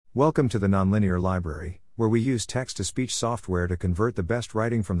Welcome to the Nonlinear Library, where we use text-to-speech software to convert the best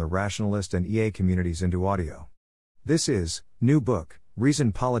writing from the Rationalist and EA communities into audio. This is New Book,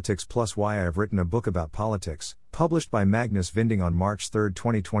 Reason Politics Plus Why I Have Written a Book About Politics, published by Magnus Vinding on March 3,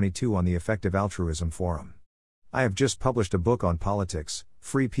 2022 on the Effective Altruism Forum. I have just published a book on politics,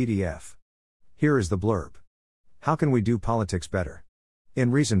 free PDF. Here is the blurb. How can we do politics better?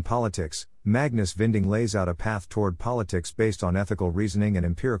 In Reason Politics, Magnus Vinding lays out a path toward politics based on ethical reasoning and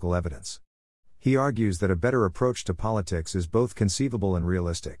empirical evidence. He argues that a better approach to politics is both conceivable and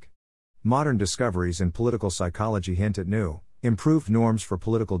realistic. Modern discoveries in political psychology hint at new, improved norms for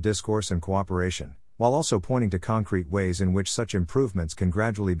political discourse and cooperation, while also pointing to concrete ways in which such improvements can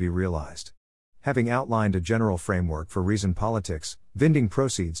gradually be realized. Having outlined a general framework for reason politics, Vinding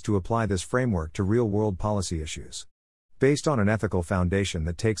proceeds to apply this framework to real-world policy issues. Based on an ethical foundation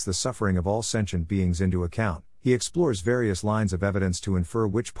that takes the suffering of all sentient beings into account, he explores various lines of evidence to infer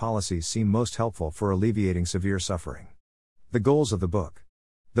which policies seem most helpful for alleviating severe suffering. The goals of the book.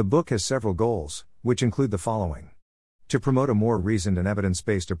 The book has several goals, which include the following. To promote a more reasoned and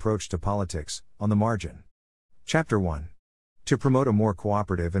evidence-based approach to politics, on the margin. Chapter 1. To promote a more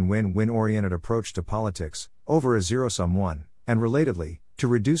cooperative and win-win-oriented approach to politics, over a zero-sum one, and relatedly, to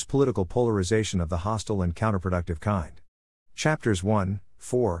reduce political polarization of the hostile and counterproductive kind. Chapters 1,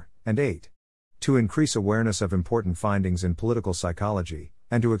 4, and 8. To increase awareness of important findings in political psychology,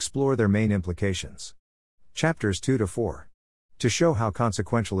 and to explore their main implications. Chapters 2 to 4. To show how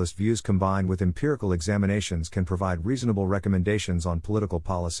consequentialist views combined with empirical examinations can provide reasonable recommendations on political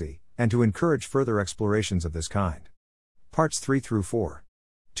policy, and to encourage further explorations of this kind. Parts 3 through 4.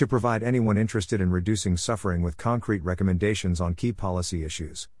 To provide anyone interested in reducing suffering with concrete recommendations on key policy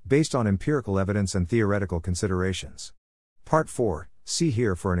issues, based on empirical evidence and theoretical considerations. Part 4, see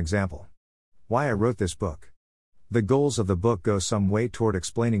here for an example. Why I wrote this book. The goals of the book go some way toward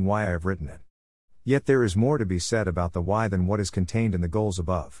explaining why I have written it. Yet there is more to be said about the why than what is contained in the goals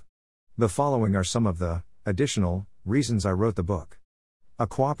above. The following are some of the additional reasons I wrote the book. A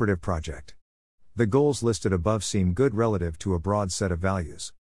cooperative project. The goals listed above seem good relative to a broad set of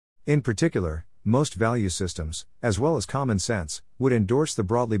values. In particular, most value systems, as well as common sense, would endorse the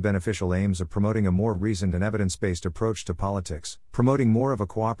broadly beneficial aims of promoting a more reasoned and evidence-based approach to politics, promoting more of a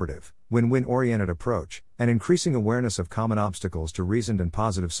cooperative, win-win-oriented approach, and increasing awareness of common obstacles to reasoned and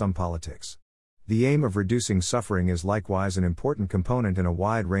positive-sum politics. The aim of reducing suffering is likewise an important component in a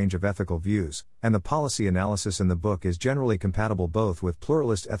wide range of ethical views, and the policy analysis in the book is generally compatible both with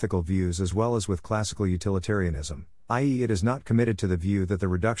pluralist ethical views as well as with classical utilitarianism, i.e., it is not committed to the view that the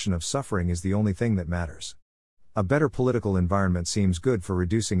reduction of suffering is the only thing that matters. A better political environment seems good for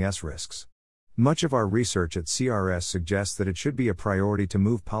reducing risks. Much of our research at CRS suggests that it should be a priority to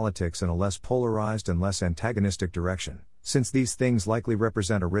move politics in a less polarized and less antagonistic direction, since these things likely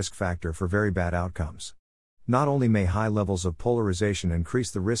represent a risk factor for very bad outcomes. Not only may high levels of polarization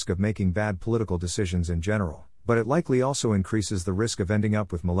increase the risk of making bad political decisions in general, but it likely also increases the risk of ending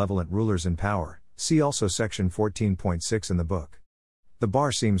up with malevolent rulers in power. See also section 14.6 in the book. The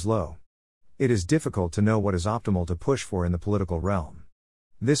bar seems low. It is difficult to know what is optimal to push for in the political realm.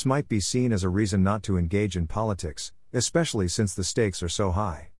 This might be seen as a reason not to engage in politics, especially since the stakes are so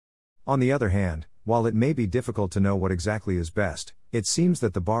high. On the other hand, while it may be difficult to know what exactly is best, it seems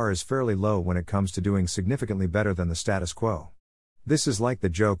that the bar is fairly low when it comes to doing significantly better than the status quo. This is like the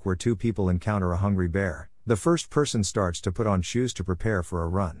joke where two people encounter a hungry bear. The first person starts to put on shoes to prepare for a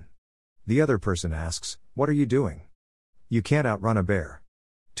run. The other person asks, "What are you doing?" "You can't outrun a bear."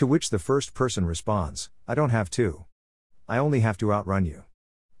 To which the first person responds, "I don't have to. I only have to outrun you."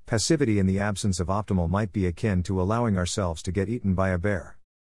 Passivity in the absence of optimal might be akin to allowing ourselves to get eaten by a bear.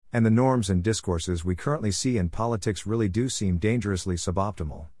 And the norms and discourses we currently see in politics really do seem dangerously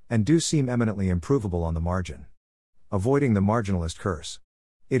suboptimal, and do seem eminently improvable on the margin. Avoiding the marginalist curse.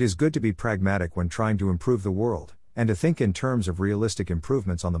 It is good to be pragmatic when trying to improve the world, and to think in terms of realistic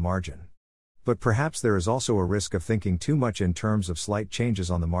improvements on the margin. But perhaps there is also a risk of thinking too much in terms of slight changes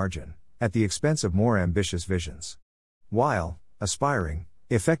on the margin, at the expense of more ambitious visions. While, aspiring,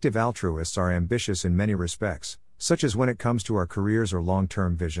 effective altruists are ambitious in many respects, such as when it comes to our careers or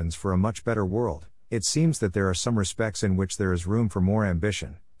long-term visions for a much better world, it seems that there are some respects in which there is room for more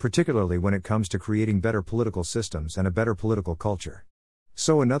ambition, particularly when it comes to creating better political systems and a better political culture.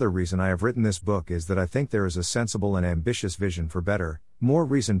 So another reason I have written this book is that I think there is a sensible and ambitious vision for better, more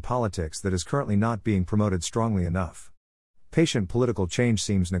reasoned politics that is currently not being promoted strongly enough. Patient political change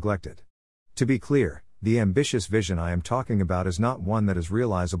seems neglected. To be clear, the ambitious vision I am talking about is not one that is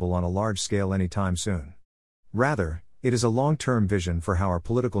realizable on a large scale anytime soon. Rather, it is a long-term vision for how our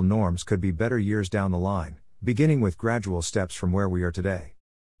political norms could be better years down the line, beginning with gradual steps from where we are today.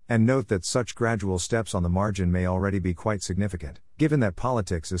 And note that such gradual steps on the margin may already be quite significant, given that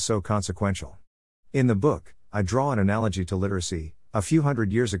politics is so consequential. In the book, I draw an analogy to literacy. A few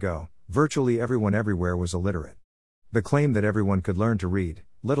hundred years ago, virtually everyone everywhere was illiterate. The claim that everyone could learn to read,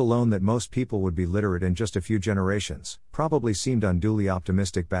 let alone that most people would be literate in just a few generations, probably seemed unduly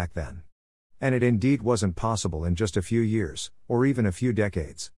optimistic back then. And it indeed wasn't possible in just a few years, or even a few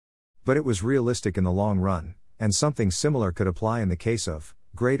decades. But it was realistic in the long run, and something similar could apply in the case of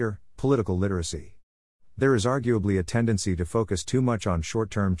greater political literacy. There is arguably a tendency to focus too much on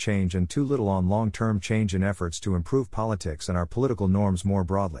short-term change and too little on long-term change in efforts to improve politics and our political norms more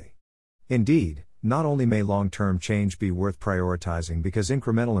broadly. Indeed, not only may long-term change be worth prioritizing because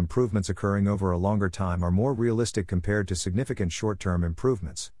incremental improvements occurring over a longer time are more realistic compared to significant short-term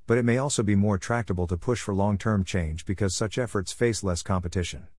improvements, but it may also be more tractable to push for long-term change because such efforts face less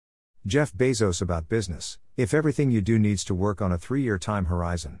competition. Jeff Bezos about business: if everything you do needs to work on a 3-year time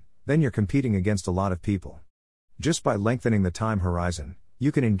horizon, then you're competing against a lot of people. Just by lengthening the time horizon,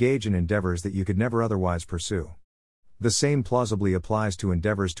 you can engage in endeavors that you could never otherwise pursue. The same plausibly applies to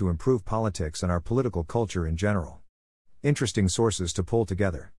endeavors to improve politics and our political culture in general. Interesting sources to pull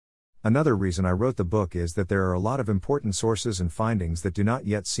together. Another reason I wrote the book is that there are a lot of important sources and findings that do not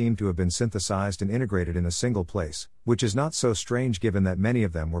yet seem to have been synthesized and integrated in a single place, which is not so strange given that many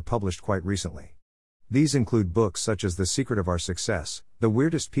of them were published quite recently. These include books such as The Secret of Our Success, The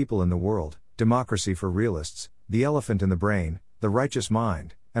Weirdest People in the World, Democracy for Realists, The Elephant in the Brain, The Righteous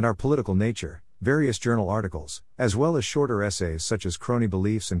Mind, and Our Political Nature, various journal articles, as well as shorter essays such as Crony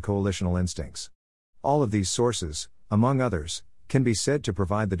Beliefs and Coalitional Instincts. All of these sources, among others, can be said to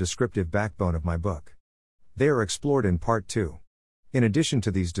provide the descriptive backbone of my book. They are explored in Part 2. In addition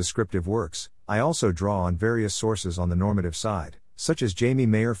to these descriptive works, I also draw on various sources on the normative side, such as Jamie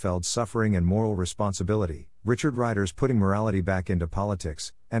Mayerfeld's Suffering and Moral Responsibility, Richard Ryder's Putting Morality Back into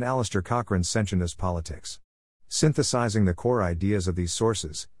Politics, and Alistair Cochrane's Sentientist Politics. Synthesizing the core ideas of these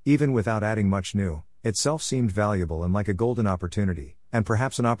sources, even without adding much new, itself seemed valuable and like a golden opportunity, and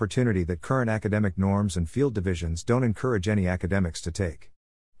perhaps an opportunity that current academic norms and field divisions don't encourage any academics to take.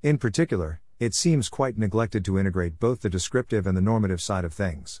 In particular, it seems quite neglected to integrate both the descriptive and the normative side of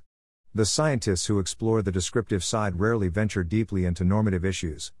things. The scientists who explore the descriptive side rarely venture deeply into normative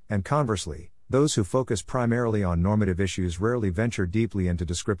issues, and conversely, those who focus primarily on normative issues rarely venture deeply into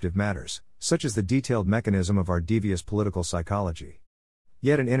descriptive matters, such as the detailed mechanism of our devious political psychology.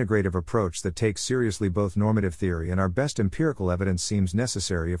 Yet an integrative approach that takes seriously both normative theory and our best empirical evidence seems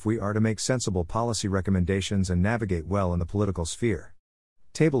necessary if we are to make sensible policy recommendations and navigate well in the political sphere.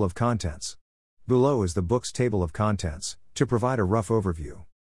 Table of Contents. Below is the book's table of contents, to provide a rough overview.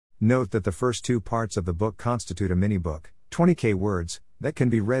 Note that the first 2 parts of the book constitute a mini-book, 20k words, that can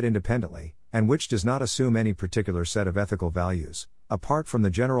be read independently, and which does not assume any particular set of ethical values, apart from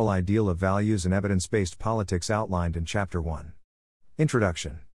the general ideal of values and evidence-based politics outlined in Chapter 1.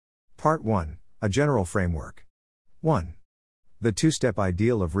 Introduction. Part 1, a general framework. 1. The two-step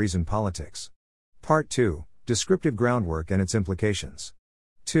ideal of reason politics. Part 2, descriptive groundwork and its implications.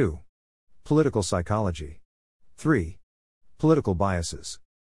 2. Political psychology. 3. Political biases.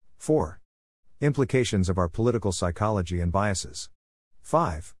 4. Implications of our political psychology and biases.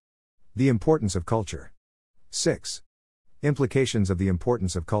 5. The importance of culture. 6. Implications of the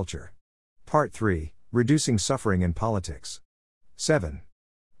importance of culture. Part 3, reducing suffering in politics. 7.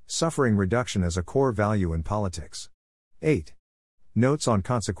 Suffering reduction as a core value in politics. 8. Notes on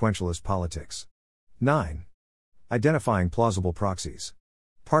consequentialist politics. 9. Identifying plausible proxies.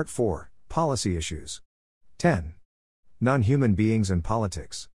 Part 4, policy issues. 10. Non-human beings and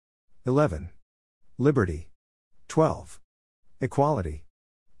politics. 11. Liberty. 12. Equality.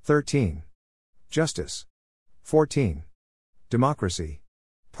 13. Justice. 14. Democracy.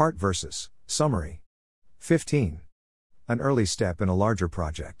 Part versus summary. 15. An early step in a larger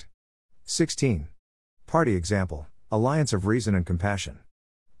project. 16. Party example, Alliance of Reason and Compassion.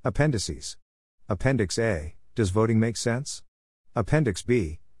 Appendices. Appendix A, Does voting make sense? Appendix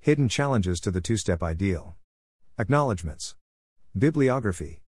B, Hidden challenges to the two-step ideal. Acknowledgements.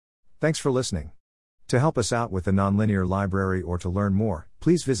 Bibliography. Thanks for listening. To help us out with the Nonlinear Library or to learn more,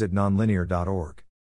 please visit nonlinear.org.